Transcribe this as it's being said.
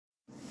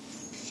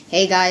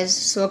Hey guys,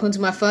 so welcome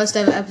to my first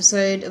ever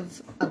episode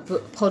of a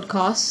book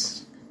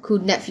podcast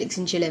called Netflix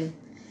and Chillin'.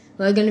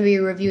 We're going to be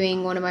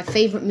reviewing one of my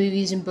favourite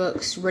movies and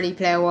books, Ready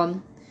Player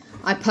One.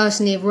 I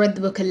personally have read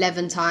the book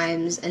 11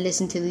 times and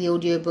listened to the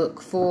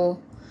audiobook 4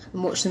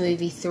 and watched the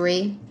movie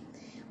 3.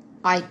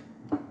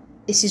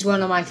 This is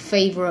one of my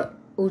favourite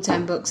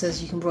all-time books,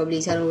 as you can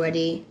probably tell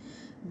already,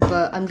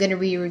 but I'm going to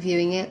be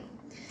reviewing it.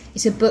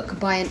 It's a book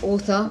by an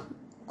author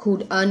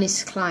called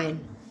Ernest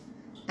Cline.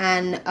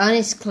 And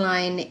Ernest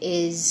Cline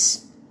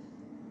is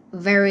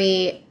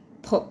very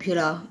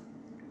popular,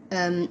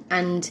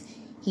 and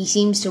he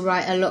seems to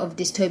write a lot of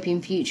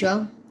dystopian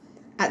future.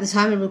 At the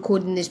time of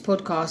recording this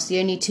podcast, the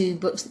only two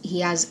books that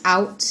he has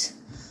out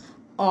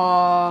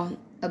are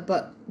a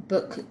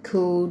book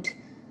called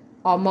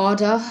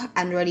Armada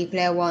and Ready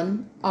Player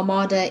One.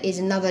 Armada is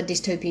another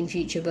dystopian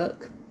future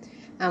book,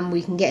 and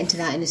we can get into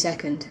that in a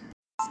second.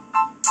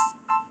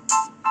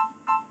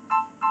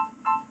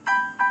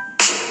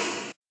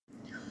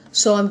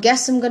 So I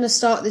guess I'm going to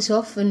start this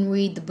off and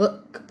read the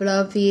book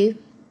blurb for you.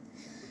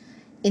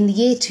 In the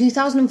year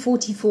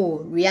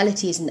 2044,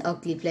 reality is an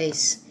ugly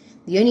place.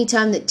 The only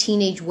time that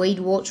teenage Wade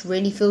Watts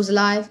really feels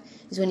alive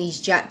is when he's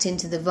jacked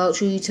into the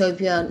virtual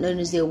utopia known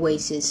as the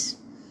Oasis.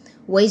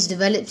 Wade's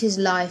developed his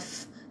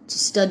life to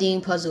studying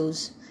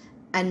puzzles,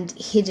 and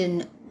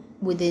hidden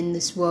within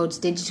this world's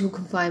digital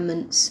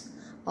confinements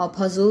are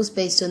puzzles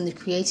based on the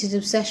creator's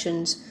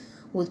obsessions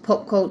with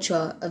pop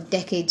culture of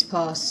decades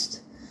past,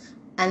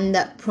 and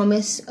that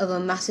promise of a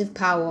massive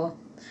power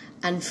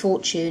and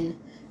fortune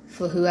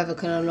for whoever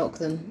can unlock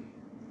them.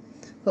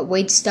 But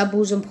Wade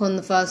stumbles upon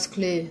the first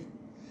clue.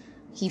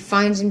 He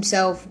finds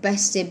himself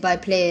bested by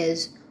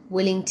players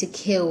willing to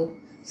kill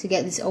to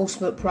get this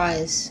ultimate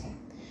prize.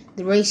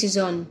 The race is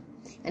on,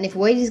 and if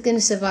Wade is going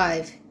to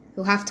survive,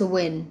 he'll have to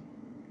win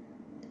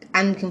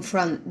and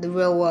confront the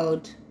real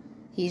world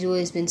he's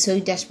always been so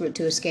desperate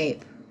to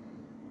escape.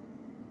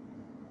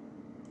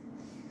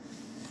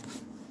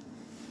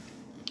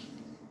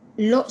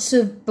 Lots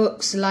of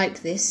books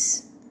like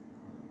this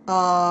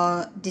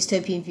are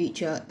dystopian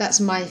future. That's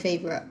my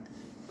favourite,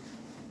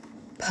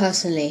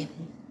 personally.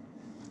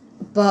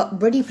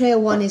 But Ready Player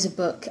One is a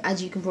book,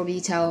 as you can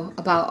probably tell,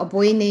 about a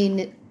boy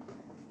named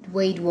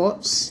Wade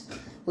Watts,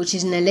 which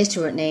is an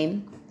illiterate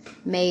name,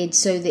 made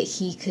so that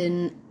he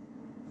can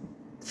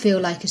feel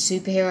like a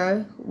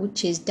superhero,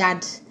 which his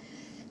dad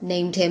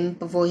named him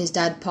before his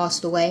dad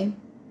passed away.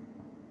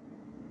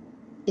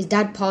 His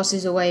dad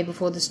passes away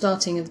before the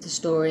starting of the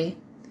story.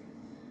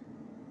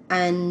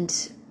 And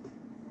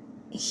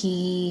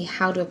he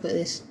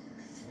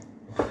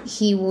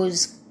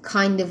was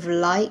kind of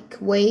like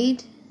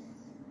Wade.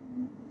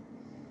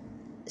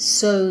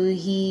 So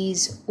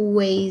he's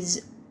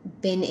always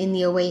been in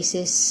the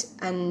Oasis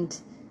and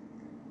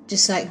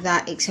just like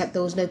that, except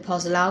there was no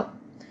puzzle out.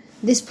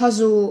 This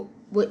puzzle,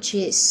 which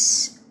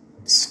is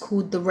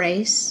called The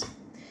Race,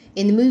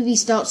 in the movie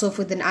starts off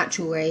with an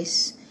actual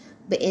race,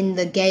 but in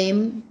the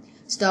game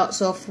starts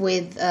off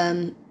with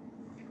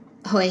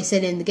I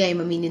said in the game,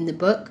 I mean in the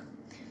book.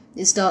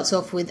 It starts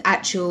off with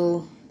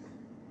actual,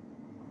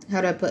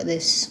 how do I put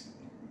this?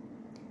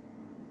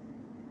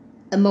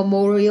 A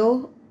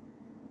memorial,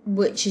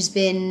 which has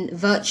been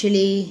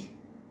virtually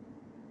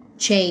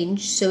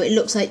changed. So it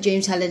looks like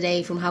James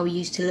Halliday from how he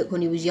used to look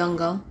when he was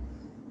younger.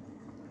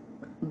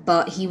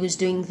 But he was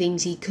doing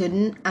things he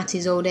couldn't at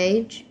his old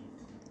age.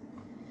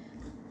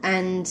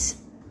 And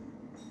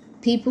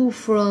people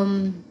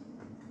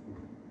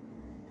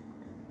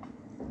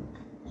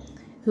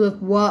who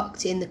have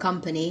worked in the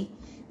company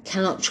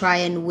cannot try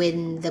and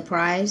win the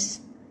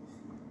prize.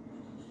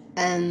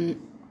 That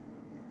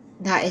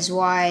is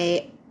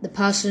why the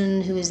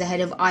person who is the head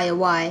of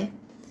IOI,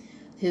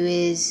 who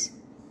is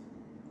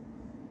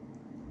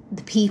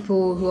the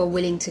people who are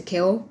willing to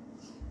kill,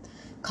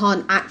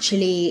 can't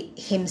actually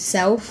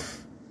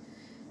himself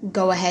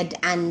go ahead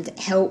and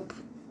help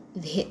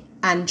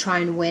and try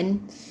and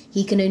win.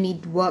 He can only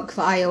work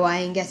for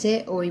IOI and get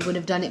it, or he would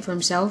have done it for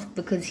himself,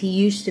 because he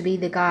used to be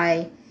the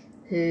guy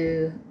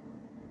who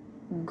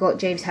got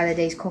James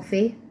Halliday's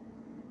coffee.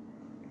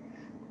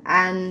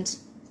 And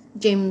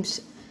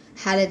James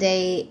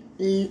Halliday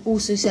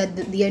also said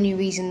that the only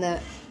reason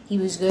that he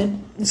was good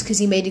is because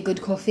he made a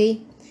good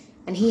coffee.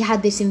 And he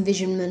had this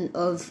envisionment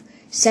of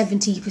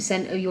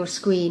 70% of your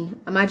screen.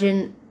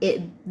 Imagine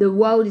it. The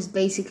world is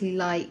basically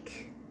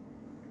like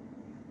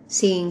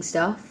seeing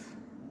stuff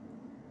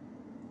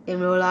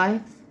in real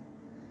life,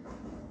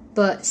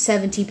 but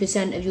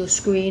 70% of your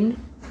screen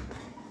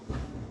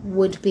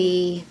would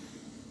be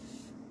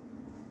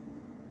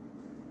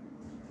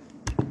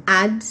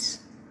ads.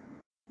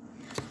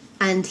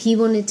 And he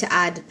wanted to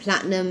add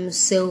platinum,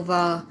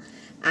 silver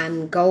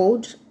and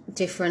gold,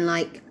 different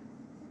like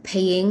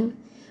paying.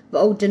 But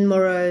Alden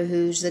Morrow,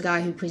 who's the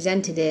guy who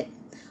presented it,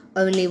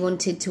 only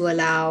wanted to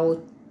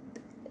allow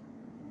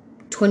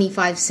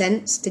 25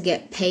 cents to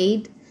get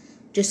paid,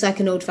 just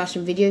like an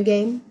old-fashioned video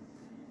game.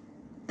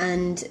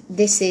 And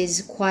this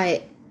is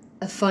quite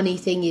a funny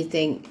thing, you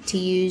think, to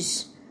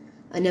use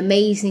an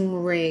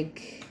amazing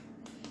rig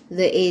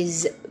that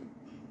is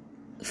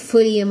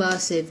fully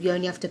immersive, you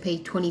only have to pay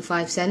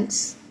 25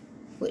 cents,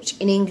 which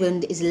in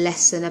England is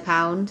less than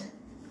 £1.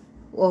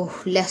 Or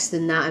less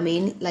than that, I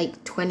mean,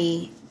 like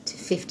 20 to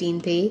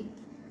 15p.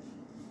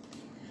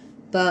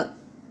 But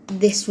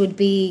this would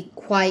be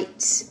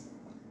quite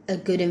a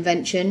good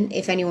invention,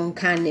 if anyone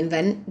can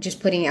invent. Just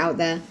putting it out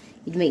there,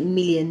 you'd make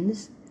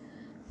millions.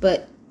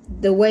 But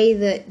the way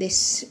that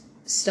this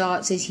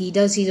starts is he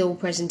does his whole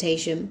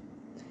presentation,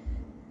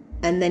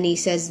 and then he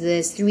says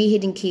there's 3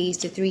 hidden keys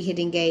to 3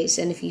 hidden gates,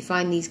 and if you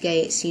find these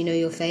gates, you know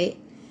your fate.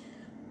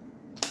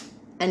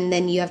 And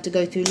then you have to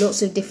go through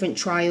lots of different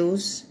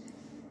trials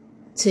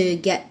to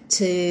get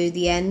to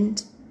the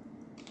end.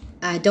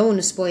 I don't want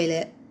to spoil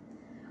it,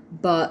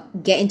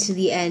 but getting to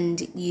the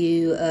end,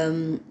 you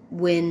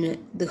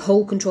win the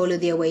whole control of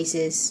the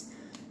Oasis,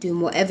 doing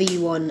whatever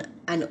you want,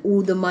 and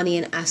all the money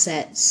and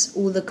assets,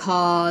 all the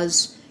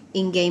cars,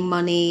 in-game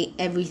money,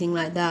 everything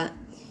like that,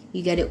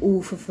 you get it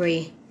all for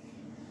free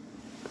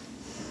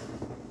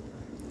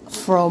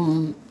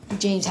from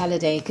James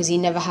Halliday, because he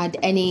never had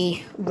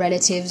any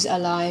relatives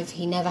alive.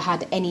 He never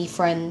had any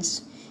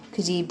friends,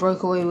 because he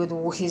broke away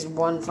with his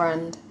one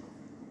friend.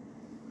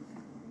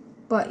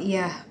 But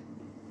yeah,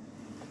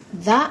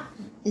 that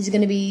is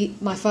going to be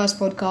my first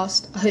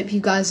podcast. I hope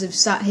you guys have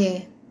sat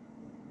here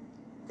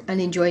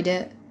and enjoyed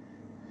it.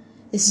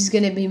 This is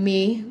going to be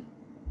me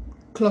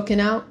clocking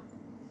out.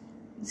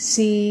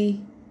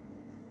 See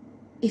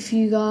if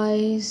you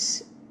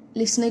guys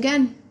listen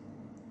again.